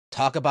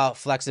Talk about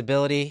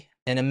flexibility,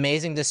 an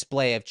amazing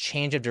display of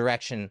change of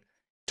direction,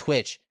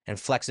 twitch, and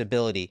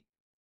flexibility,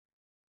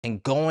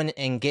 and going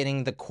and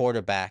getting the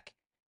quarterback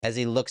as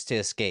he looks to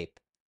escape.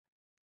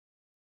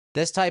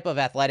 This type of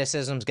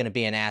athleticism is going to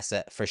be an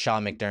asset for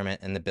Sean McDermott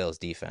and the Bills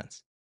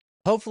defense.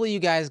 Hopefully, you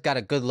guys got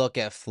a good look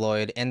at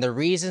Floyd and the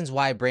reasons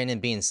why Brandon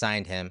Beane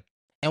signed him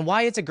and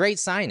why it's a great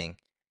signing.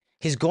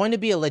 He's going to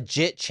be a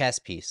legit chess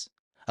piece,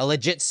 a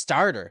legit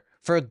starter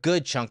for a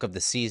good chunk of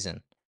the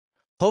season.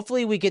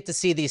 Hopefully, we get to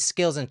see these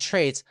skills and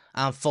traits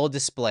on full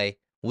display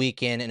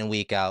week in and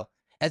week out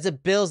as the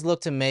Bills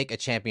look to make a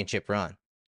championship run.